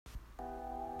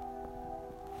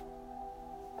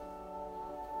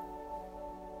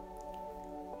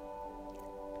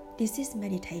This is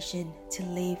meditation to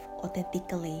live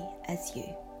authentically as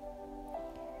you.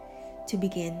 To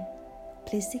begin,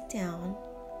 please sit down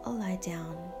or lie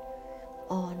down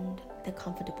on the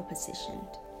comfortable position.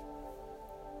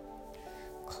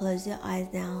 Close your eyes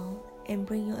now and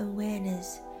bring your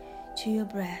awareness to your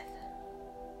breath.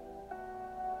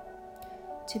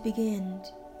 To begin,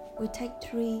 we take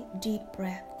 3 deep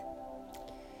breaths,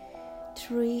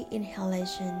 3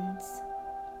 inhalations,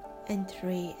 and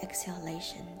 3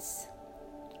 exhalations.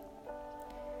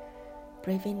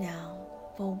 Breathe in now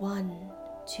for 1,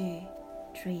 2,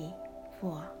 3,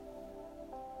 4.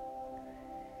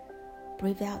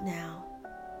 Breathe out now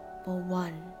for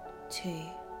 1, 2,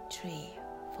 3,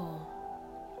 4.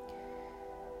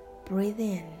 Breathe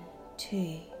in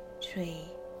 2,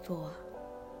 3, 4.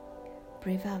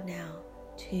 Breathe out now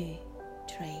 2,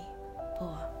 3,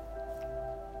 4.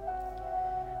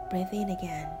 Breathe in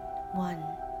again 1,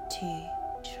 2,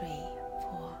 3,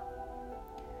 4.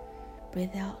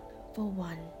 Breathe out for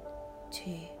 1,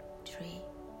 2, 3,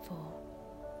 4.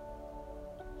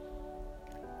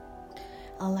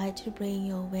 I'd like to bring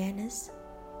your awareness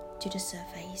to the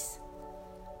surface.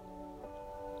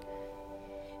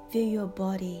 Feel your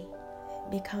body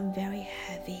become very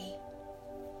heavy.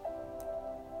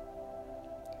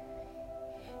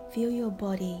 Feel your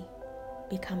body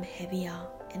become heavier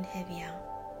and heavier.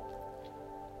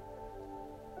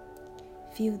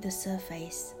 Feel the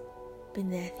surface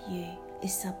beneath you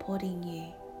is supporting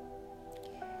you,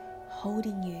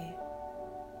 holding you,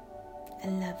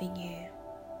 and loving you.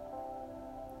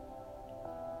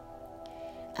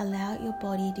 Allow your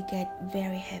body to get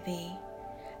very heavy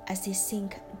as you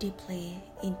sink deeply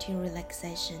into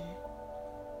relaxation.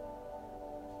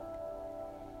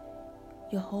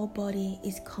 Your whole body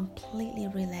is completely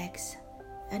relaxed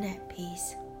and at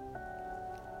peace.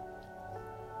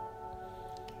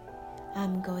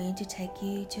 I'm going to take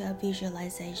you to a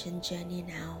visualization journey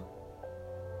now.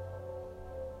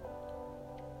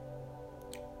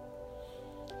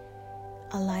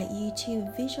 I'd like you to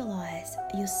visualize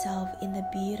yourself in a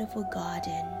beautiful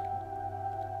garden.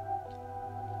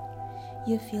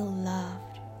 You feel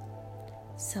loved,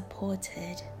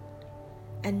 supported,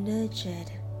 and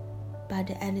nurtured by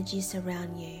the energies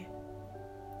around you.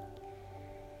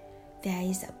 There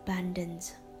is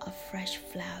abundance of fresh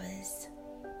flowers,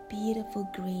 beautiful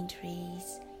green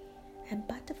trees, and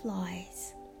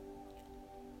butterflies.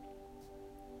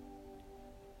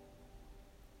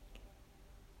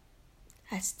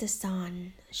 As the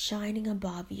sun shining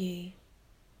above you,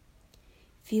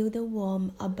 feel the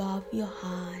warmth above your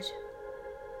heart,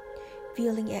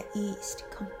 feeling at ease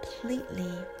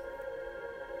completely.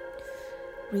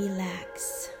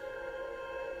 Relax.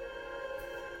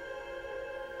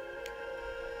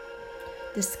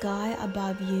 The sky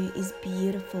above you is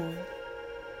beautiful,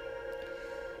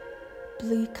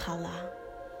 blue color,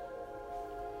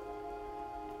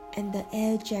 and the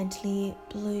air gently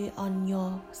blew on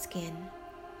your skin.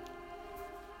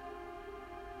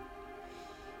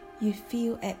 You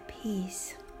feel at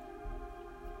peace,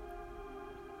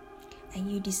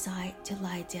 and you decide to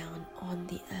lie down on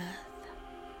the earth.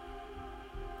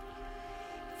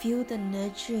 Feel the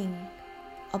nurturing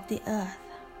of the earth,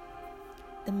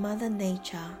 the Mother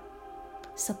Nature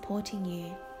supporting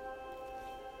you.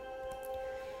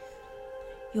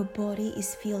 Your body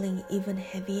is feeling even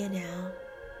heavier now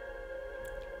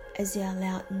as you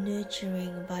allow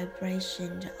nurturing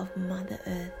vibration of Mother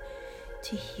Earth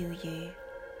to heal you.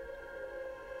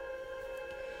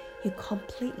 You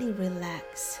completely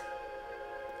relax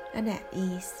and at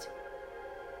ease,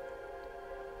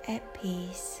 at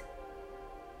peace.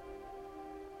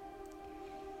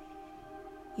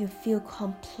 You feel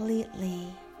completely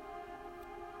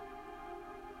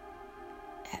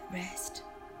at rest.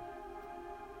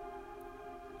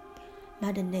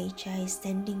 Mother Nature is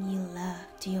sending you love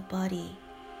to your body,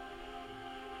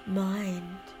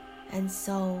 mind, and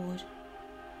soul.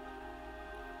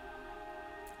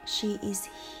 She is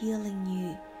healing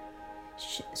you,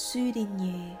 soothing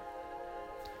you,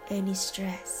 any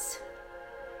stress,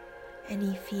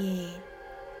 any fear,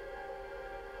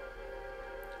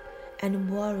 and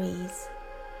worries.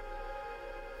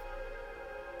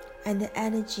 And the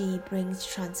energy brings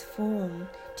transform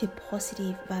to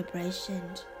positive vibration.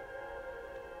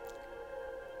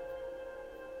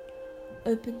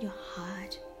 Open your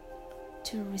heart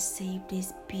to receive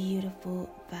this beautiful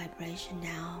vibration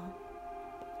now.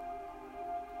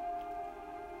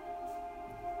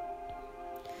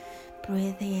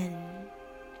 Breathe in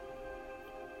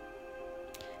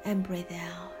and breathe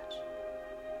out.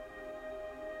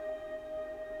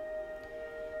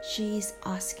 She is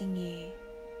asking you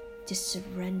to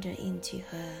surrender into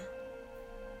her.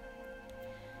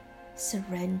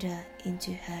 Surrender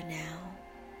into her now.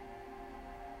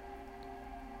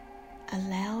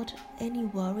 Allow any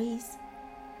worries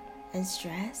and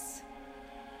stress,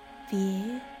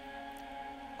 fear,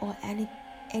 or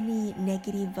any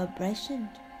negative vibration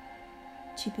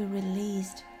to be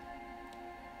released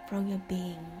from your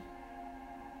being.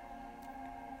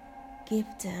 Give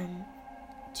them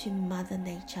to Mother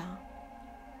Nature.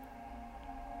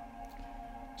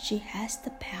 She has the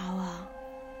power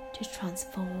to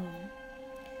transform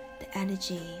the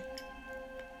energy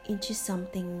into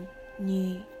something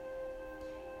new,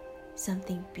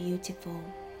 something beautiful,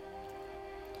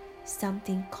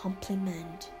 something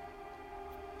complement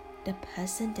the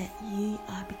person that you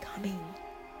are becoming.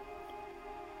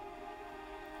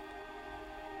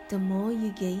 The more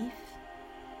you give,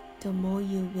 the more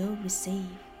you will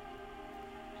receive.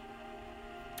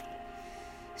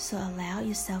 So allow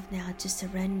yourself now to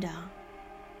surrender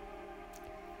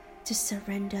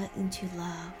into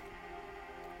love.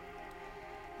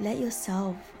 Let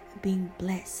yourself be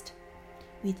blessed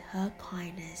with her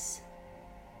kindness.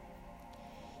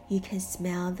 You can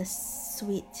smell the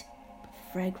sweet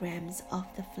fragrance of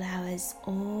the flowers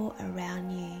all around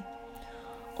you,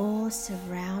 all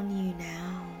surround you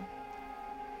now.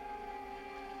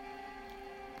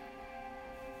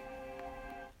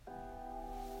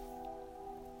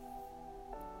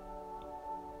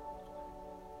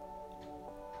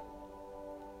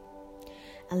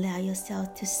 Allow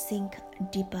yourself to sink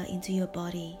deeper into your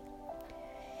body,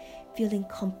 feeling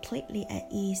completely at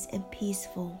ease and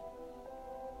peaceful.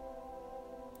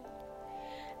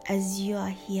 As you are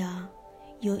here,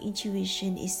 your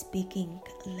intuition is speaking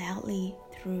loudly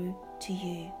through to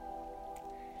you,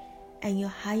 and your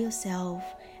higher self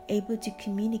able to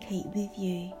communicate with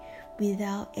you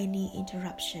without any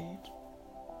interruption,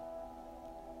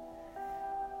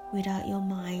 without your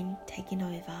mind taking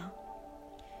over.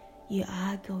 You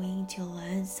are going to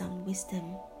learn some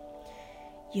wisdom.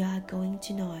 You are going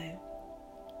to know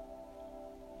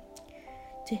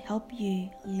to help you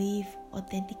live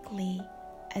authentically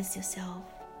as yourself.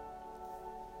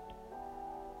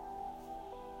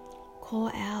 Call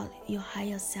out your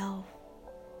higher self.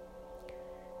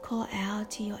 Call out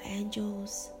to your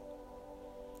angels.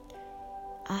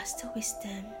 Ask the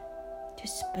wisdom to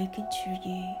speak to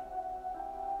you,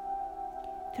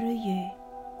 through you,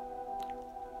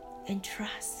 and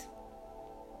trust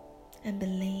and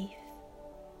believe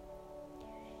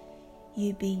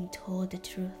you being told the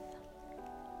truth.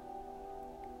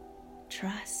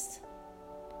 Trust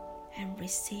and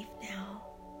receive now.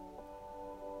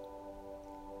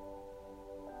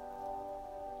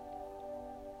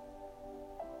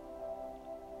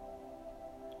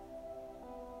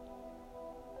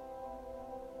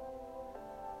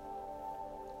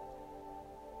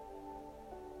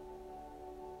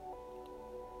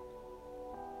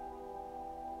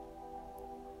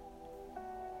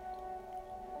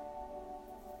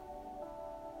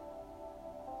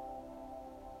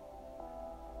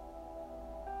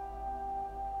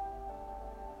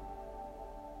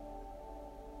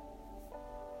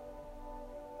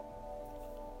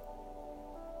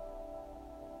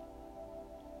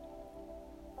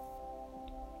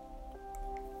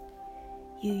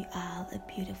 You are a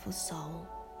beautiful soul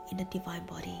in a divine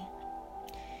body.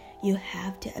 You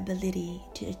have the ability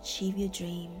to achieve your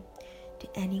dream to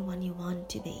anyone you want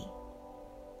to be.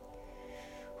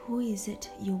 Who is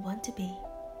it you want to be?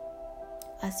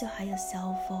 Ask your higher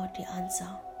self for the answer.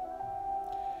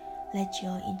 Let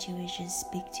your intuition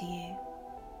speak to you,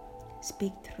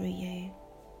 speak through you.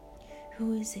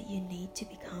 Who is it you need to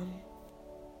become?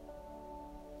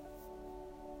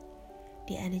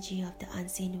 The energy of the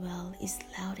unseen world is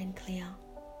loud and clear.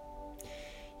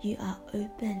 You are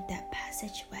open that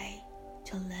passageway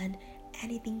to learn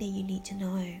anything that you need to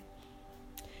know,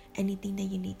 anything that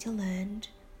you need to learn.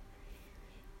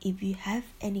 If you have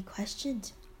any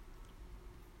questions,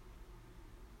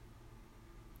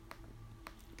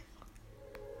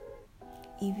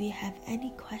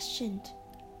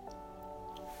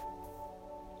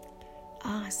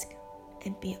 ask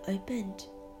and be open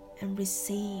and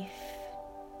receive.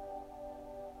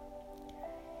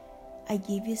 I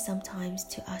give you some time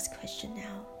to ask questions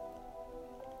now.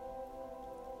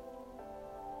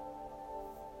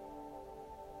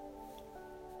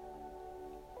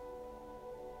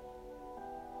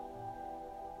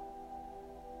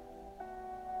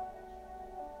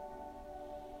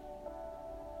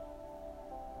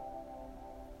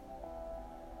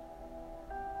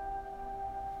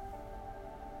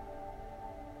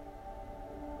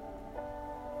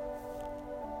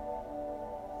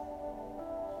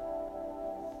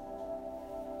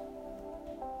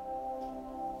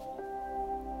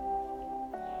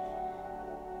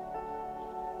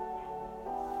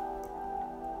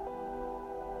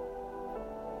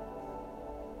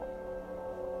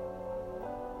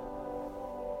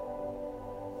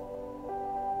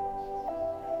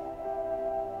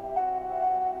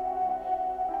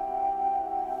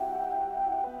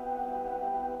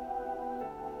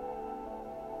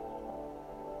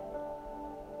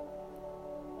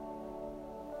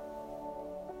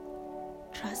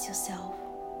 Trust yourself.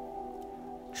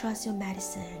 Trust your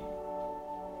medicine.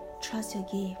 Trust your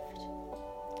gift.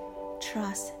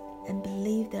 Trust and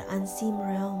believe the unseen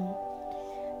realm,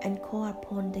 and call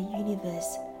upon the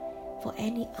universe for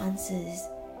any answers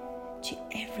to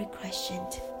every question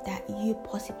that you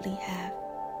possibly have.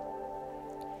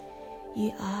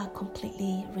 You are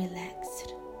completely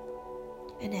relaxed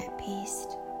and at peace.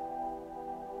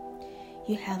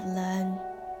 You have learned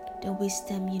the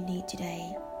wisdom you need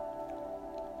today.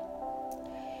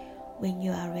 When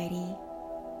you are ready,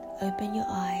 open your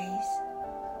eyes.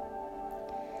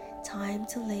 Time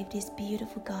to leave this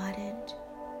beautiful garden,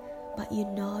 but you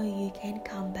know you can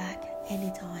come back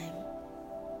anytime.